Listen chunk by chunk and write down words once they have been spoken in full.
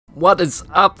What is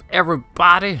up,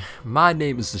 everybody? My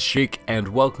name is Shig, and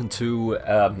welcome to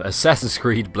Assassin's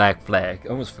Creed Black Flag. I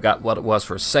almost forgot what it was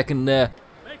for a second there.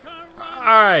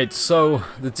 Alright, so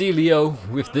the dealio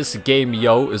with this game,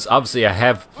 is obviously I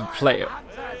have played.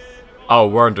 Oh,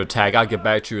 we're under attack. I'll get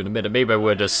back to you in a minute. Maybe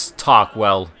we'll just talk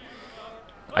while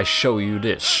I show you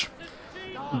this.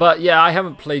 But yeah, I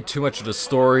haven't played too much of the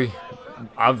story.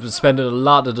 I've been spending a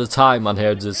lot of the time on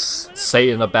here just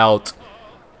saying about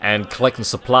and collecting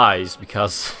supplies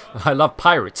because I love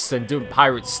pirates, and doing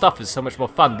pirate stuff is so much more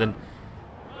fun than...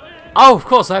 Oh, of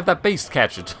course, I have that base to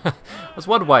catch it. I was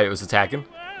wondering why it was attacking.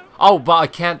 Oh, but I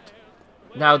can't...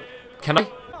 Now, can I?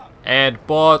 And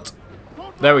bought...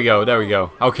 There we go, there we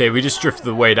go. Okay, we just drifted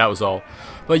away, that was all.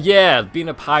 But yeah, being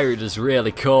a pirate is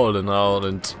really cool and all,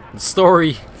 and the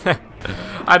story...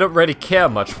 I don't really care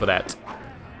much for that.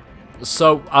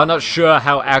 So, I'm not sure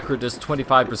how accurate this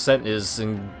 25% is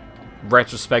in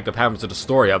retrospect of how much of the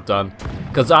story I've done.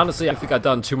 Because honestly, I think I've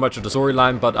done too much of the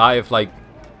storyline, but I've like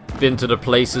been to the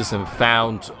places and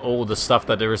found all the stuff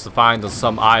that there is to find on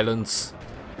some islands.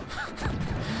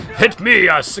 Hit me,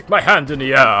 I stick my hand in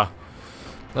the air.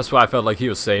 That's what I felt like he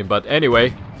was saying, but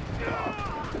anyway.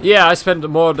 Yeah, I spent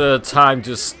more of the time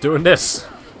just doing this.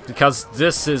 Because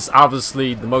this is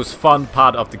obviously the most fun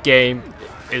part of the game.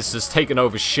 It's just taking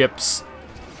over ships,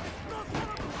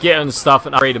 getting stuff,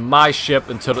 and upgrading my ship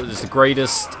until it is the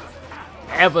greatest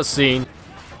ever seen.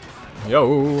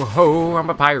 Yo ho,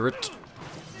 I'm a pirate.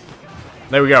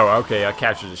 There we go. Okay, I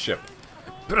captured the ship.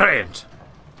 Brilliant.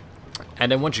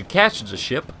 And then once you capture the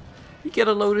ship, you get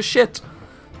a load of shit.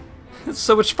 It's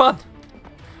so much fun.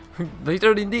 They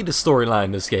don't even need a storyline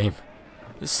in this game.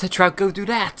 Just sit around, go do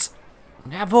that,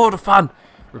 and have all the fun.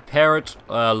 Repair it.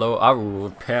 I will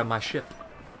repair my ship.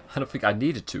 I don't think I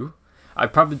needed to. I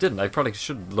probably didn't. I probably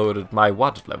should have loaded my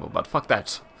water level, but fuck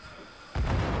that.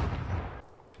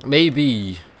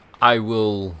 Maybe I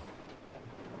will...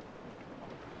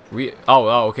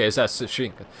 Oh, okay, is that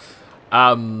Shig?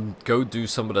 Go do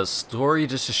some of the story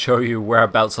just to show you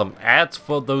whereabouts I'm at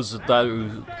for those of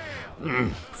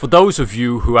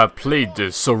you who have played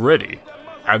this already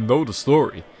and know the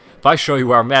story. If I show you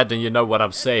where I'm at, then you know what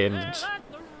I'm saying,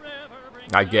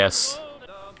 I guess.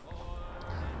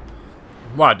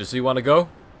 What, does he want to go?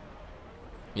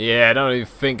 Yeah, don't even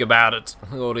think about it.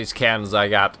 Look at all these cannons I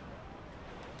got.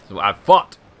 So I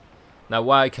fought. Now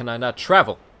why can I not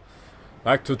travel?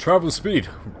 Back to travel speed.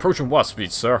 Approaching what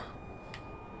speed, sir?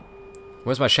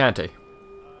 Where's my shanty?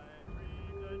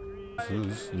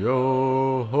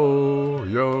 Yo ho,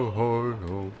 yo ho,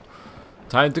 ho.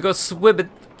 Time to go swimming.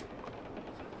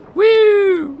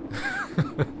 Woo!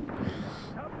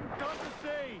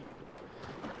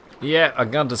 Yeah, I'm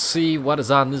going to see what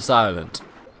is on this island.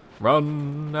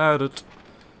 Run at it.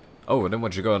 Oh, and then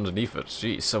once you go underneath it.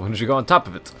 Jeez, so once you go on top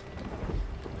of it.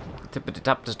 Tippity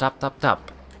top to top, top,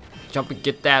 top. Jump and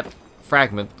get that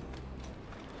fragment.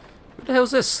 What the hell is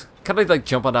this? Can I like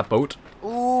jump on that boat?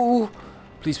 Ooh.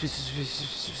 Please, please,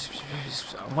 please, please,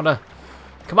 please. I wanna...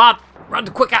 Come on, run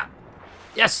quicker.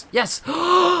 Yes, yes.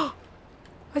 I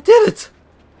did it.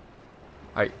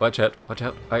 Alright, watch out, watch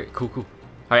out. Alright, cool, cool.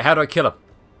 Alright, how do I kill him?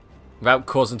 Without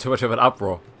causing too much of an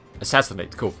uproar.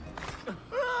 Assassinate, cool.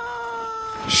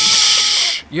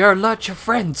 Shh! You're not your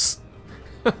friends!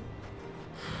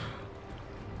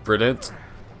 Brilliant.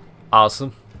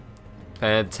 Awesome.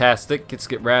 Fantastic. Let's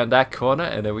get round that corner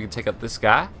and then we can take out this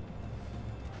guy.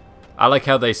 I like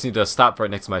how they seem to stop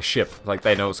right next to my ship. Like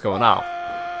they know what's going on.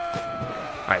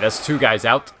 Alright, that's two guys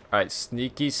out. Alright,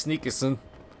 sneaky sneakerson.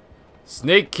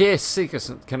 Sneaky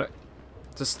sneakerson. Can I...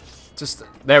 Just...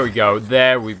 There we go.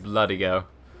 There we bloody go.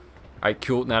 Alright,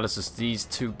 cool. Now this is these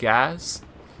two guys.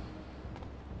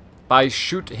 I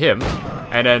shoot him,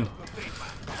 and then...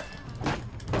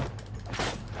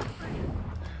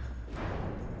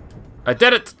 I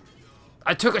did it!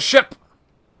 I took a ship!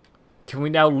 Can we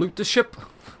now loot the ship?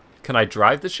 Can I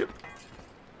drive the ship?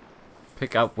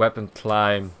 Pick up weapon,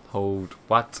 climb, hold,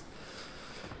 what?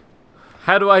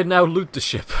 How do I now loot the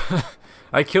ship?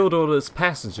 I killed all those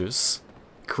passengers.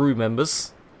 Crew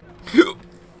members. Ooh.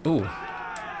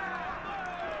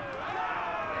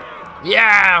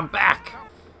 Yeah, I'm back!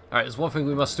 Alright, there's one thing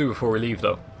we must do before we leave,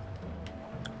 though.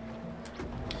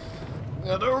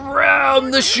 Get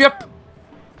around the ship!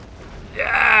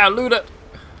 Yeah, loot it!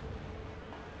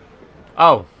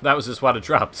 Oh, that was just what it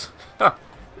dropped. Down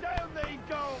they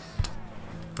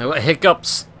go! What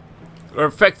hiccups are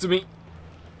affecting me.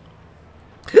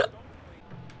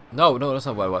 No, that's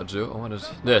not what I want to do. I wanted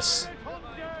this.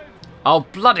 Oh,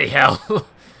 bloody hell!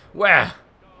 Where?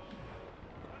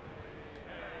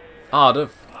 Oh, they're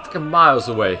fucking miles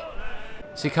away.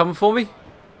 Is he coming for me?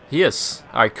 He is.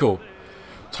 Alright, cool.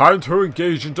 Time to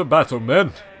engage into battle,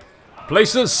 men.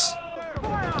 Places.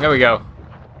 There we go.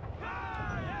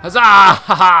 Huzzah!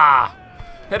 Ha ha!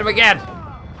 Hit him again.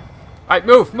 Alright,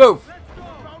 move, move.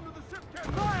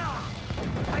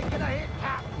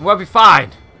 We'll be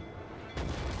fine.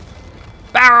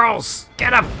 Barrels!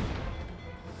 Get him!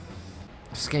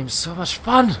 This game's so much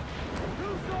fun.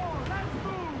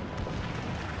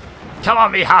 Come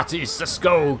on, me hearties, let's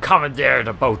go commandeer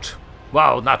the boat.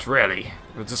 Well, not really.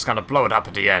 We're just gonna blow it up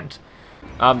at the end.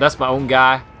 That's my own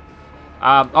guy.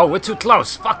 Oh, we're too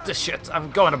close. Fuck this shit.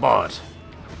 I'm going aboard.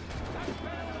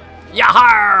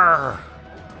 Yahar!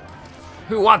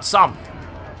 Who wants some?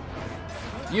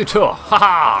 You too. Ha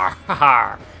ha! Ha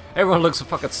ha! Everyone looks the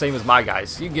fucking same as my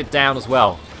guys. You can get down as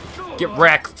well. Get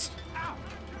wrecked.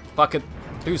 Fuck it.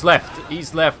 Who's left?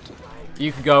 He's left.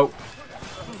 You can go.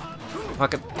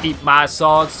 Fucking eat my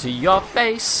swords to your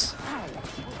face.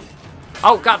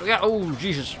 Oh god, oh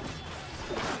Jesus.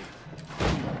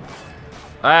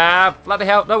 Bloody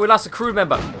hell. No, we lost a crew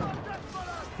member.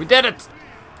 We did it.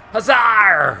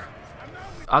 Huzzah!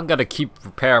 I'm gonna keep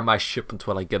repairing my ship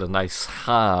until I get a nice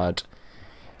hard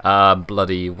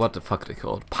bloody, what the fuck are they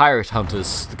called? Pirate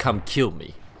hunters to come kill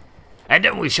me. And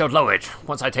then we shall lower it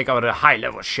once I take out a high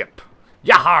level ship.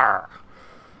 Yahar!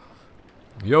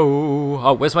 Yo!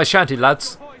 Oh, where's my shanty,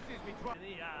 lads?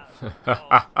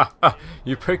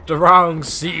 You picked the wrong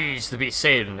seas to be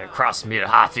sailing across, me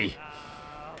hearty.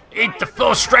 Eat the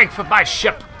full strength of my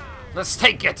ship. Let's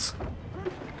take it.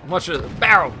 Watch the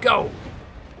barrel go.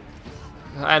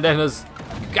 And then there's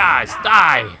guys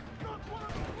die.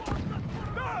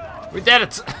 We did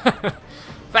it!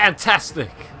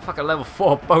 Fantastic! Fucking level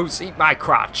 4 boats, eat my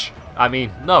crotch. I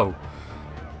mean, no.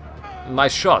 My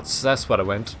shots, that's what I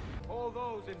went. All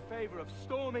those in favor of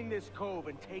storming this cove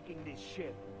and taking this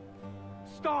ship,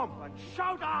 stomp and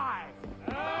shout aye!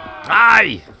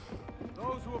 Aye!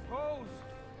 Those who oppose,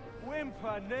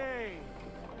 whimper nay.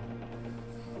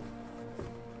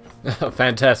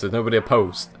 Fantastic, nobody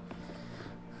opposed.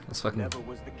 That's fucking... Never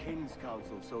was the King's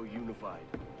Council so unified.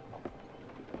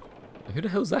 Who the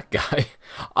hell's that guy?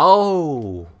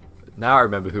 Oh! Now I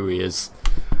remember who he is.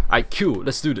 Alright, cool,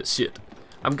 let's do this shit.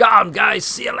 I'm gone, guys,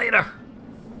 see you later!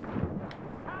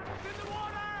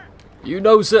 You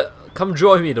knows it. Come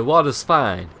join me, the water's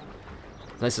fine.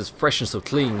 Nice and fresh and so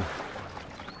clean.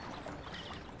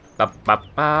 Ba ba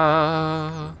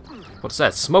ba. What's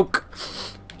that? Smoke?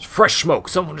 It's fresh smoke.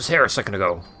 Someone was here a second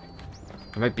ago.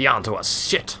 It might be onto us.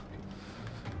 Shit.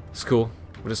 It's cool.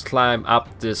 We'll just climb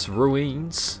up this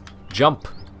ruins. Jump.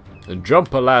 Then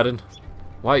jump, Aladdin.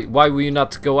 Why will you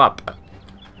not go up?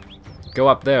 Go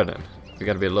up there then. You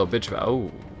gotta be a little bitch about. Oh,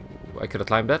 I could have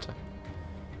climbed that.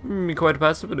 Quite a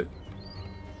possibility.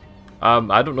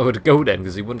 I don't know where to go then,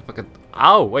 because he wouldn't fucking...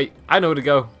 Oh, wait, I know where to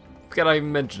go. Forget I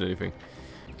even mentioned anything.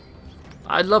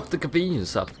 I love the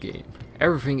convenience of the game.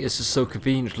 Everything is just so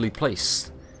conveniently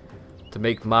placed to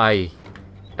make my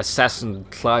assassin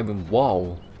climbing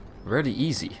wall really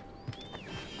easy.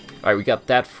 Alright, we got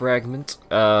that fragment.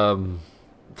 I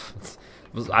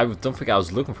don't think I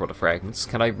was looking for the fragments.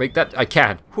 Can I make that? I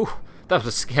can. Whew, that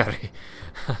was scary.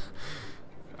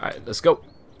 Alright, let's go.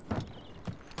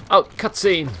 Oh,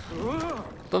 cutscene.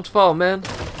 Don't fall, man.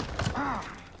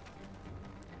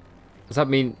 Does that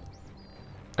mean...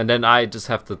 And then I just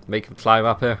have to make him climb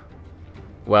up here?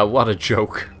 Well, what a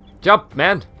joke. Jump,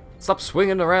 man. Stop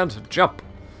swinging around. Jump.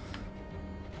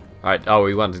 Alright, oh,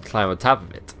 we wanted to climb on top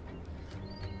of it.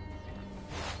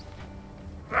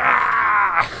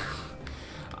 Ah!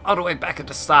 All the way back at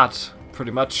the start,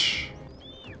 pretty much.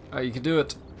 Alright, you can do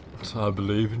it. I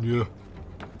believe in you.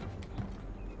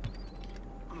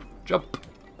 Jump.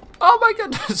 Oh my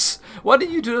goodness! Why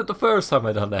didn't you do it the first time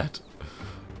I done that?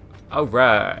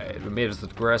 Alright, we made it to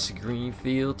the grassy green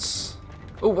fields.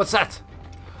 Oh, what's that?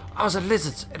 Oh, it's a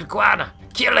lizard, an iguana.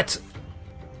 Kill it!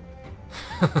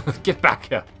 Get back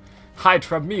here. Hide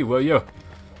from me, will you?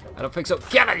 I don't think so.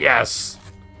 Kill it, yes!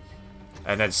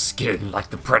 And then skin like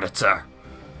the predator.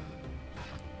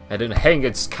 And then hang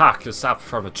its carcass up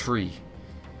from a tree.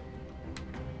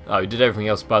 Oh, you did everything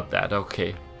else but that.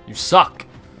 Okay. You suck.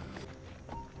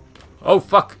 Oh,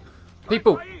 fuck.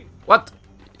 People. What?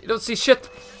 You don't see shit?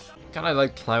 Can I,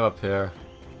 like, climb up here?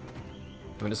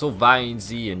 I mean, it's all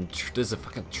vinesy and there's a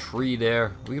fucking tree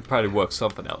there. We could probably work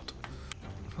something out.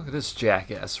 Look at this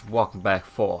jackass walking back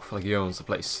forth like he owns the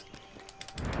place.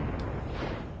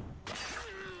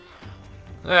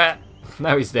 Ah,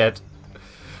 now he's dead.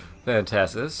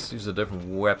 Fantastic. Let's use a different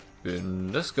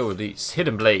weapon. Let's go with these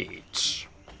hidden blades.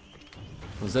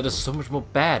 Because that is so much more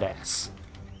badass.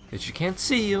 That you can't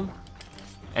see him.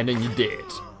 And then you did.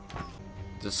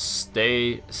 Just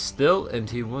stay still and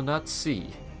he will not see.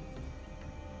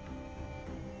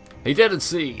 He didn't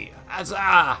see.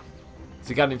 Huzzah! Has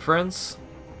he got any friends?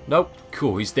 Nope.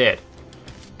 Cool, he's dead.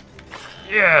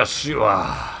 Yes, you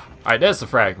are. Alright, there's the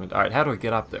fragment. Alright, how do I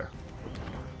get up there?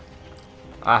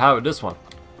 How about this one?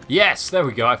 Yes, there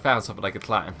we go. I found something I could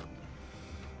climb.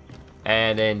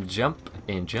 And then jump,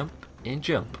 and jump, and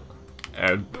jump.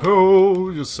 And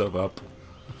pull yourself up.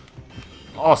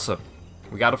 Awesome.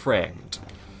 We got a fragment.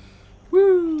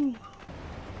 Woo!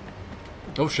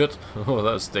 Oh shit. Oh,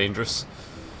 that's dangerous.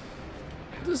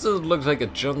 This doesn't look like a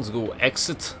jungle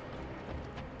exit.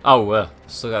 Oh,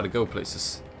 still gotta go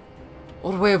places.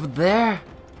 All the way over there?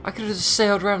 I could have just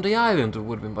sailed around the island. It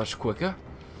would have been much quicker.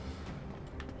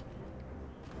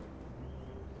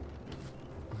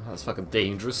 That's fucking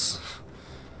dangerous.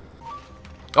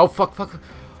 Oh, fuck, fuck.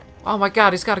 Oh my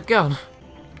god, he's got a gun.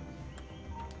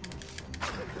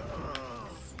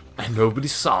 And nobody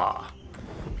saw.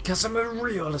 Because I'm a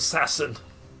real assassin.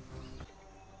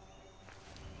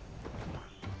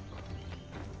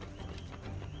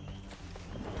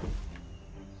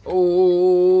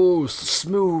 Oh, so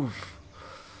smooth.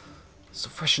 So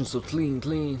fresh and so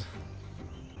clean.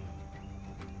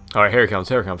 Alright, here it comes,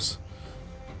 here it comes.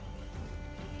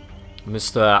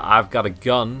 Mr. I've got a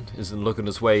gun isn't looking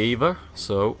this way either,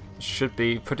 so should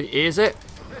be pretty easy.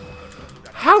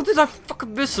 How did I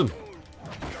fucking miss him?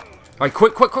 Alright,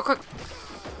 quick!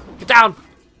 Get down!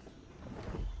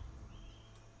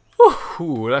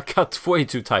 Ooh, that got way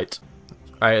too tight.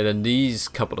 Alright, then these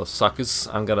couple of suckers,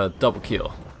 I'm gonna double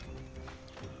kill.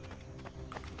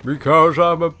 Because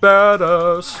I'm a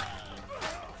badass.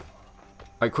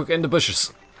 Alright, quick, in the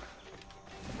bushes.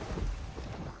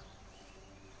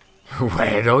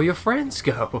 Where'd all your friends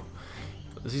go?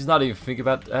 He's not even thinking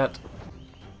about that.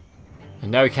 And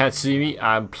now he can't see me.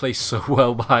 I'm placed so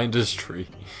well behind this tree.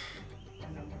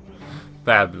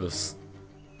 Fabulous.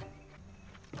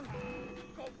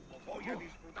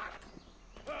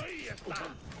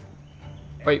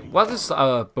 Wait, what is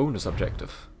a bonus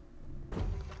objective?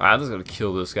 I'm just gonna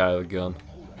kill this guy with a gun.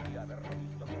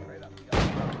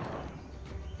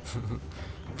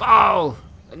 Fall!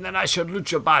 And then I should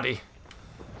loot your body.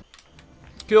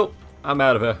 Kill. I'm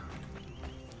out of here.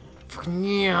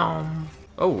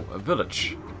 Oh, a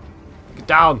village. Get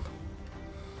down.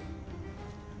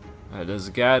 Alright, there's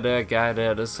a guy there,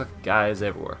 there's guys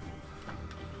everywhere.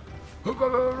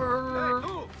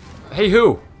 Hey,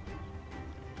 who?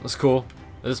 That's cool.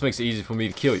 This makes it easy for me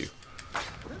to kill you.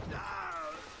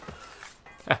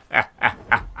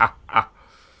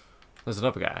 There's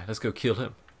another guy. Let's go kill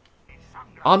him.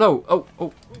 Oh no!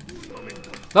 Oh!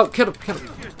 No, kill him!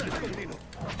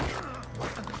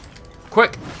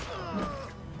 Quick!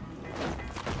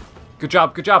 Good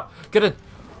job! Get in!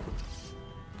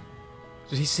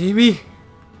 Did he see me?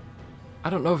 I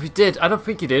don't know if he did. I don't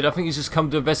think he did. I think he's just come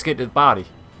to investigate the body.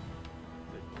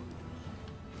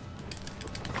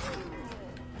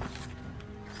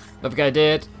 Another guy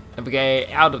dead. Another guy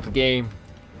out of the game.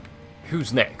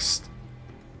 Who's next?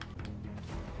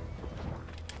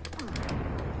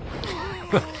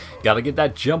 Gotta get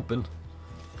that jumping.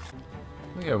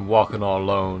 Look at him walking all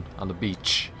alone on the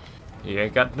beach. He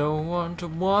ain't got no one to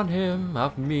warn him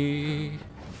of me.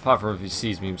 Apart from if he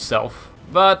sees me himself.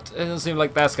 But it doesn't seem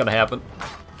like that's gonna happen.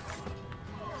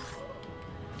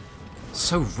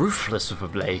 So ruthless with a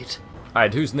blade.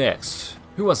 Alright, who's next?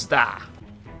 Who wants to die?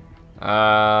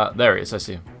 There he is, I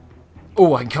see him.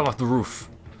 Oh, I can come off the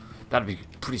roof. That'd be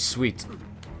pretty sweet.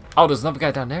 Oh, there's another guy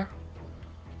down there?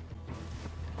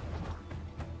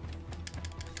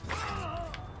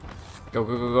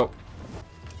 Go.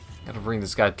 Gotta bring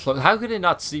this guy close. How could they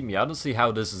not see me? I don't see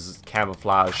how this is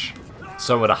camouflage.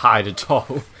 Somewhere to hide at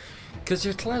all. Because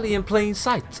you're clearly in plain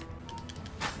sight.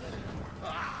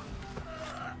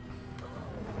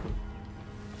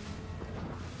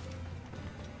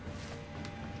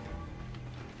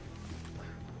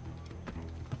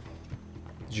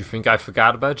 Did you think I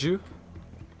forgot about you?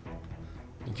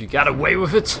 Think you got away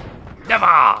with it?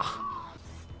 Never!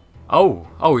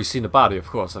 Oh, he's seen the body, of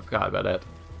course. I forgot about that.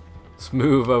 Let's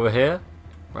move over here.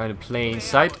 Right in plain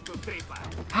sight.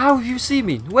 How have you seen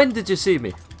me? When did you see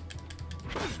me?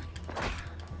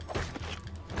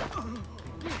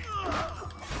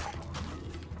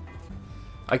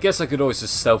 I guess I could always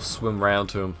just self-swim around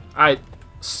to him. Alright,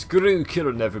 screw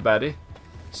killing everybody.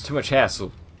 It's too much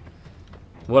hassle.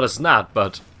 Well, it's not,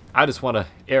 but I just want to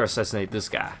air assassinate this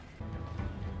guy.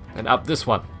 And up this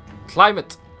one. Climb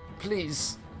it!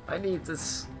 Please. I need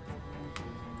this.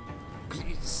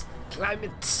 Please, climb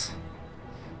it.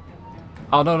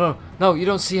 Oh, no, you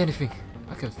don't see anything.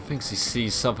 I can think he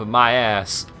sees something my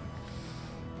ass.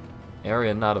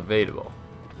 Area not available.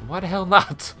 Why the hell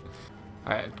not?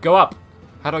 Alright, go up.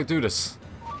 How do I do this?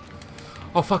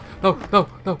 Oh fuck, no, no,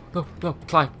 no, no, no.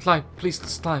 Climb, climb, please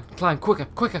just climb, climb, quicker,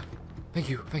 quicker. Thank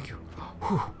you, thank you.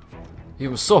 Whew. He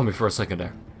almost saw me for a second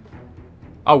there.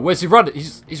 Oh, where's he running?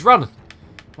 He's running.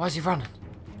 Why is he running?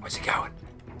 Where's he going?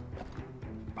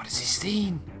 What has he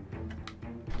seen?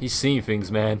 He's seen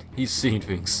things, man. He's seen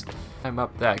things. Climb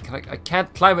up that. I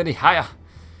can't climb any higher.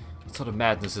 What sort of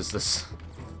madness is this?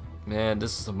 Man,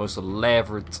 this is the most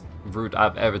elaborate route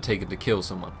I've ever taken to kill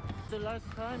someone. The last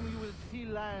time we will see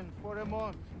land for a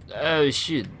month. Oh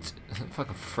shit.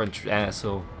 Fucking French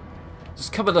asshole.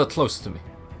 Just come a little closer to me.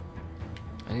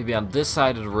 I need to be on this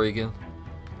side of the rigging.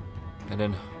 And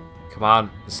then, come on,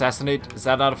 assassinate. Is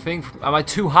that not a thing? Am I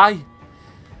too high?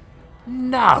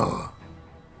 No.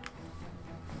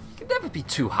 You can never be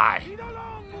too high.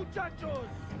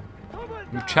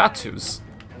 Muchachos?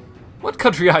 What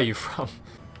country are you from?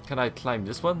 Can I climb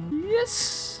this one?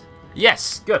 Yes.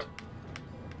 Yes, good.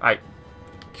 Alright.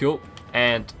 Cool.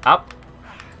 And up.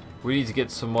 We need to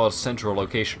get some more central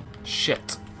location.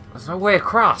 Shit. There's no way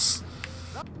across.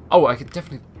 Oh, I could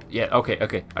definitely... Yeah, okay,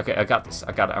 okay, okay, I got this.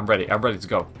 I got it. I'm ready to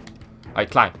go.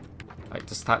 Alright, climb. Alright,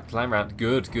 just climb around.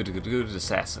 Good, good, good, good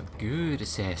assassin. Good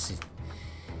assassin.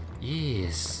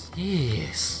 Yes,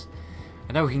 yes.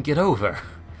 And now we can get over.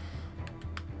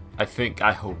 I think,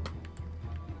 I hope.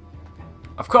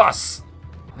 Of course!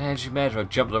 Man, you imagine if I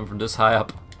jumped them from this high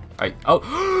up. Alright,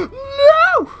 oh,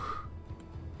 no!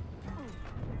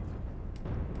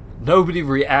 Nobody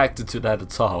reacted to that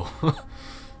at all.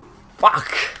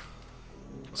 Fuck!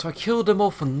 So I killed them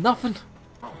all for nothing?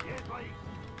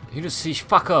 You just see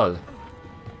fuck all.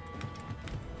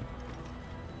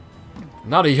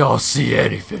 None of y'all see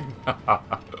anything.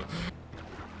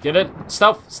 Get in.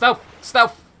 Stealth, stealth,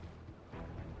 stealth!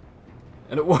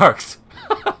 And it worked.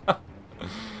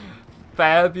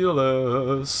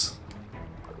 Fabulous.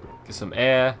 Get some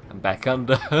air. I'm back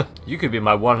under. You could be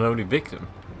my one and only victim.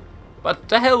 But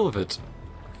the hell with it.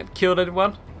 I haven't killed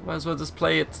anyone. Might as well just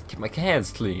play it. Keep my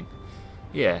hands clean.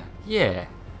 Yeah, yeah.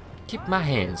 Keep my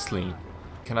hands clean.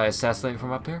 Can I assassinate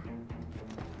from up here?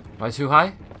 Am I too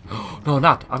high? No, I'm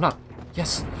not. I'm not.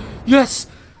 Yes. Yes!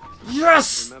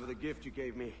 Yes! Remember the gift you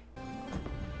gave me.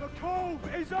 The cove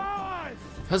is ours!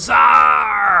 Huzzah!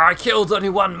 I killed only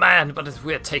one man, but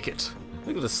we'll take it.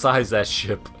 Look at the size of that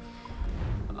ship.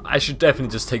 I should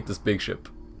definitely just take this big ship.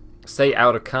 Stay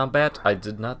out of combat, I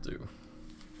did not do.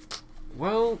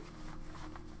 Well,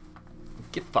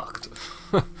 get fucked.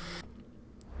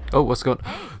 Oh, what's going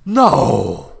on?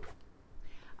 No!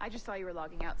 I just saw you were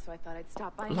logging out, so I thought I'd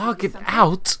stop by. Logging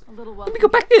out? Let me go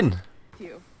back in.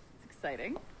 It's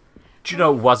exciting. Do you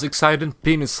know what's exciting?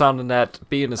 Being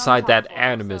inside that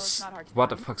animus. What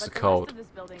the fuck's it called?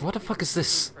 What the fuck is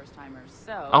this?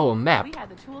 Oh, a map. We had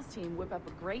the tools team whip up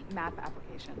a great map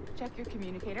application. Check your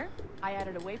communicator. I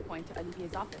added a waypoint to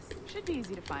Olivier's office. Should be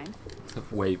easy to find.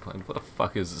 Waypoint? What the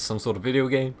fuck is this? Some sort of video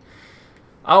game?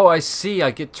 Oh, I see.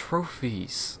 I get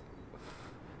trophies.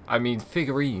 I mean,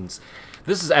 figurines.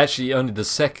 This is actually only the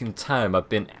second time I've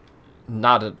been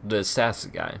not the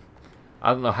assassin guy.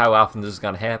 I don't know how often this is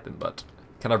gonna happen, but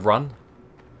can I run?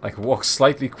 I can walk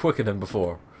slightly quicker than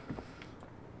before.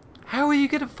 How are you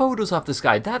getting photos of this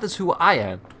guy? That is who I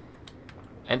am.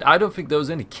 And I don't think there was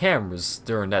any cameras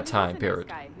during that time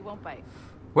period. He won't bite.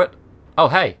 What? Oh,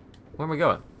 hey. Where am I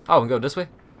going? Oh, I'm going this way?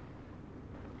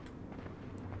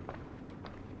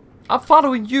 I'm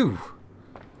following you.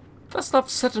 That's not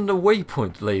setting the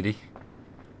waypoint, lady.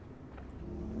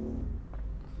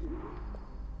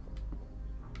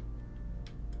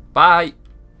 Bye.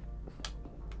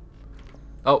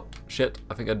 Oh, shit.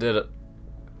 I think I did it.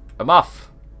 I'm off.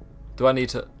 Do I need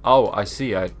to... Oh, I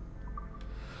see.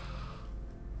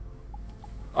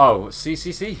 Oh,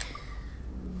 see.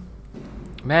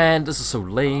 Man, this is so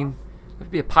lame. Let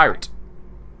me be a pirate.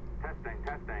 Testing.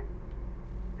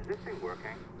 Is this thing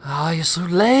working? Ah, you're so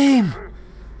lame.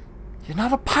 You're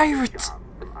not a pirate. John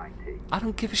from IT. I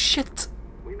don't give a shit.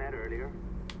 We met earlier.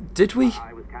 Did we?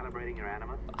 I was calibrating your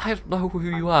animus. I don't know who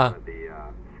you are. The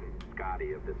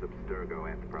Scotty of this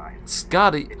Abstergo enterprise.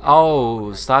 Scotty?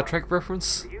 Oh, Star Trek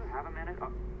reference? Do you have a minute?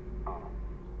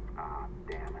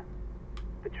 Damn it.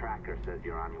 The tracker says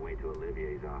you're on your way to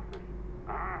Olivier's office.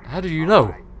 How do you know?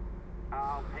 Right.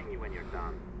 I'll ping you when you're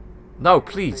done. No,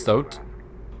 please don't.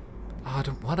 I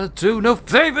don't want to do no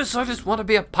favors. I just want to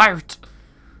be a pirate.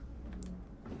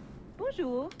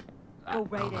 Bonjour. Go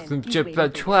right in.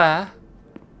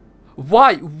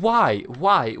 Why?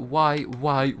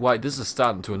 This is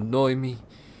starting to annoy me.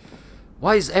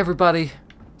 Why is everybody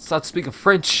start speaking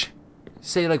French?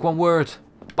 Say like one word.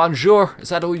 Bonjour. Is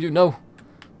that all you know?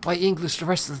 Why English the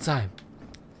rest of the time?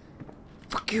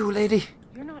 Fuck you, lady.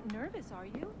 You're not nervous, are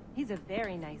you? He's a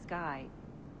very nice guy.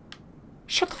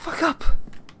 Shut the fuck up.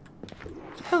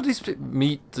 The hell these people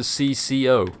meet the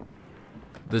CCO?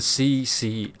 The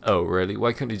CCO, really?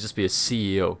 Why couldn't he just be a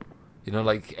CEO? You know,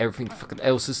 like everything fucking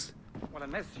else is. Well,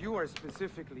 unless you are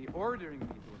specifically ordering me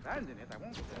to abandon it, I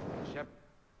won't set the ship.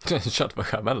 Shut the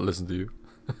fuck up, I don't listen to you.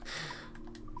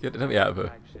 Let me out of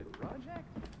here. Project?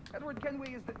 Edward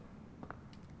Kenway is the...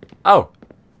 Oh!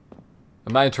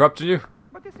 Am I interrupting you?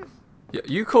 But this is... Yeah,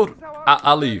 you called.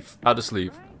 I'll leave. I'll just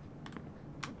leave. Right?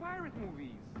 The pirate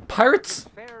movies. Pirates?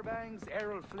 Fairbanks,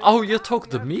 Errol Flynn. Oh, you're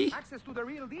talking to me? Access to the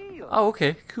real deal. Oh,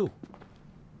 okay, cool.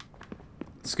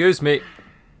 Excuse me.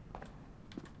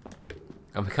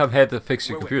 I'm come here to fix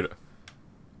your computer.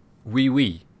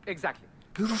 Wee. Exactly.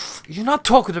 You're not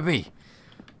talking to me.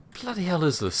 Bloody hell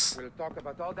is this? We'll talk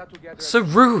about all that together. So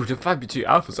rude. If I be two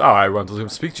alphas, oh, I want to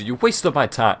speak to you. You wasted my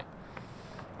time.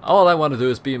 All I want to do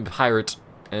is be a pirate,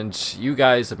 and you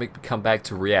guys that make me come back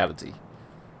to reality.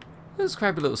 This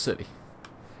crappy little city.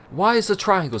 Why is the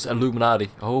triangles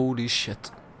Illuminati? Holy shit.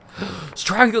 There's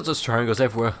triangles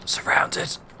everywhere.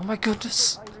 Surrounded. Oh my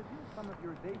goodness. I reviewed some of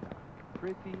your data.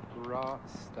 Pretty raw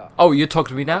stuff. Oh, you're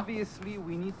talking to me now? Obviously,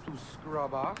 we need to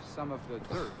scrub off some of the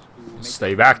dirt to make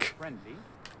Stay it back. friendly.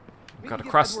 Got a Maybe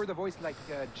crust. give Edward a voice like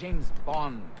James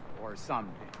Bond or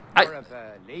something. I- More of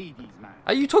a ladies' man.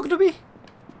 Are you talking to me?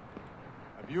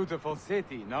 A beautiful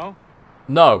city, no?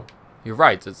 No. You're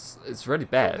right. It's really So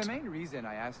bad. the main reason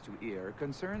I asked you here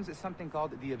concerns something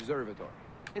called the observatory.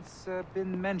 It's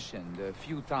been mentioned a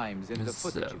few times in the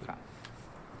footage you found.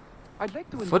 I'd like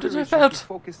to Footage I encourage you found? to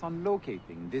focus on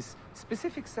locating this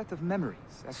specific set of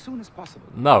memories as soon as possible.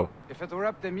 No. If it were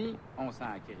up to me, on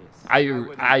s'en crisse. I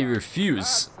wouldn't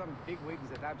refuse. But some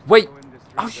bigwigs at Abstergo Wait. Industries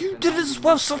Oh, have you been did on as the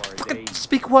well, news so for fucking days.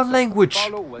 speak one language.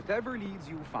 Follow whatever leads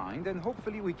you find, and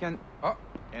hopefully we can... Oh,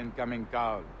 incoming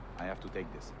call. I have to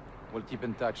take this. We'll keep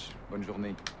in touch. Bonne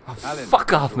journée. Oh, Alan,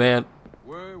 fuck off, man.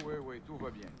 Oui, tout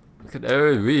va bien.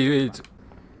 Wait.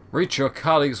 Reach your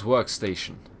colleague's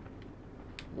workstation.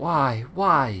 Why?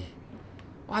 Why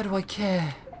do I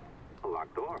care? A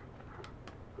locked door?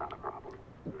 Not a problem.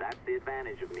 That's the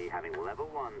advantage of me having level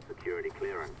 1 security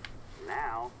clearance.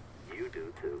 Now, you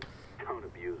do too. Don't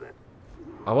abuse it.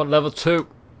 I want level 2.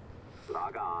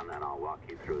 Log on and I'll walk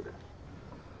you through this.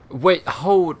 Wait,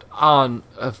 hold on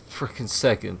a freaking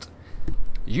second.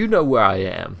 You know where I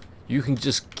am. You can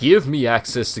just give me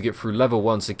access to get through level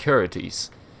 1 securities.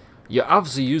 You're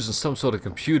obviously using some sort of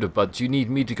computer, but you need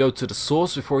me to go to the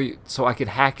source before you, so I can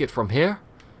hack it from here?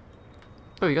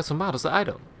 Oh, you got some models that I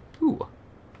don't. Ooh.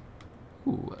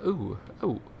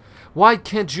 Why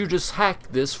can't you just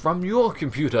hack this from your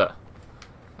computer?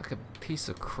 Like a piece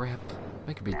of crap.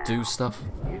 Making me do stuff.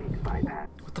 You need to buy that.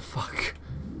 What the fuck?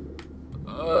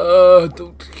 I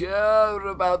don't care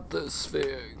about this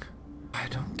thing. I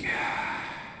don't care.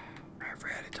 I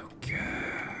really don't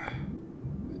care.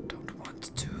 I don't want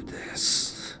to do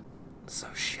this. So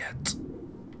shit.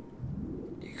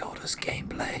 You call this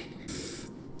gameplay?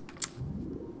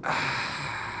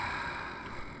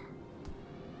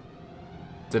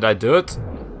 Did I do it?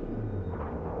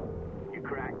 You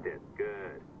cracked it.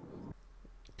 Good.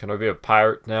 Can I be a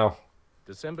pirate now?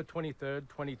 December 23rd,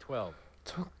 2012.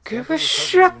 Don't give Sample a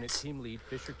recovery Unit shit! Team Lead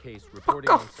Fisher Case Fuck reporting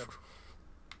on off!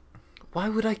 Why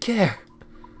would I care?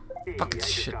 Hey, Fuck I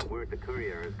just shit. got word the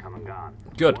courier has come and gone.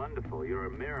 Good. Wonderful. You're a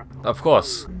miracle. Of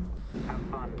course. Have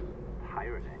fun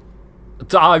pirating.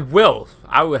 I will.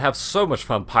 I would have so much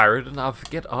fun pirating. I'll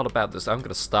forget all about this. I'm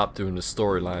gonna stop doing the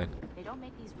storyline. They don't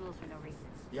make these rules for no reason.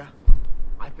 Yeah,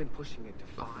 I've been pushing it to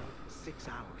 5-6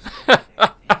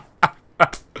 hours.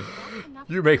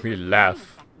 You make me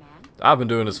laugh. I've been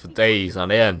doing this for days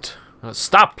on end.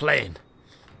 Stop playing.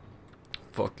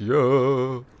 Fuck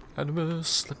you,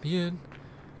 Animus. Let me in.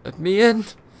 Let me in.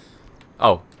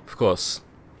 Oh, of course.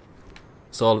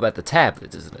 It's all about the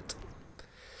tablet, isn't it?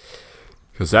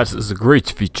 Because that is a great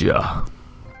feature.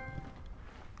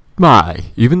 My,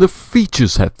 even the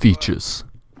features have features.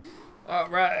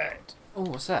 Alright. Oh,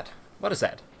 what's that? What is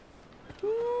that?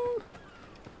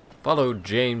 Follow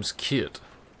James Kidd.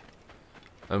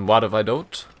 And what if I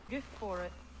don't? Gift for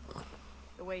it.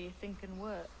 The way you think and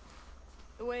work.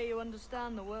 The way you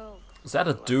understand the world. Is that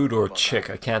a dude or a chick?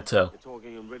 I can't tell. You're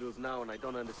talking in riddles now and I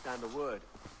don't understand a word.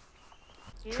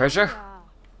 Here Treasure? we are.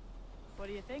 What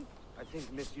do you think? I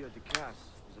think Monsieur Ducasse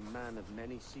is a man of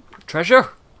many secrets. Treasure?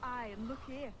 Aye, and look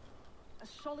here. A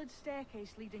solid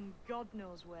staircase leading God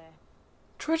knows where.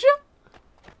 Treasure?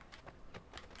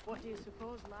 What do you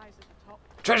suppose lies at the top?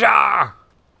 Treasure!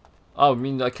 Oh, I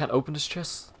mean I can't open this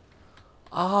chest?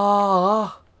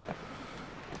 Ah.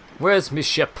 Where's me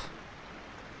ship?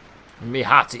 Me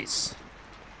hearties.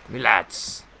 Me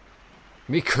lads.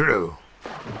 Me crew.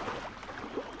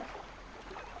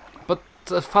 But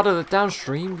farther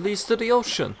downstream leads to the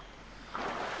ocean.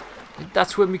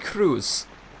 That's where me crew is.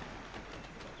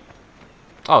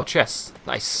 Oh, chest.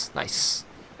 Nice, nice.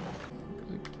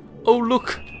 Oh,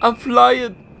 look, I'm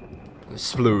flying.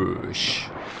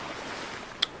 Sploosh.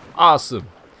 Awesome.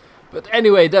 But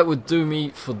anyway, that would do me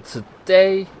for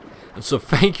today. And so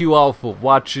thank you all for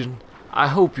watching. I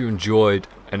hope you enjoyed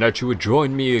and that you would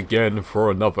join me again for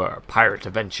another pirate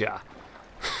adventure.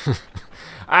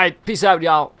 Alright, peace out,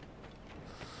 y'all.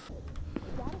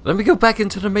 Let me go back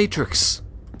into the Matrix.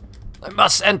 I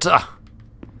must enter.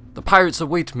 The pirates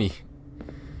await me.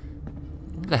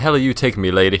 Where the hell are you taking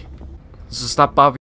me, lady? Does it stop bothering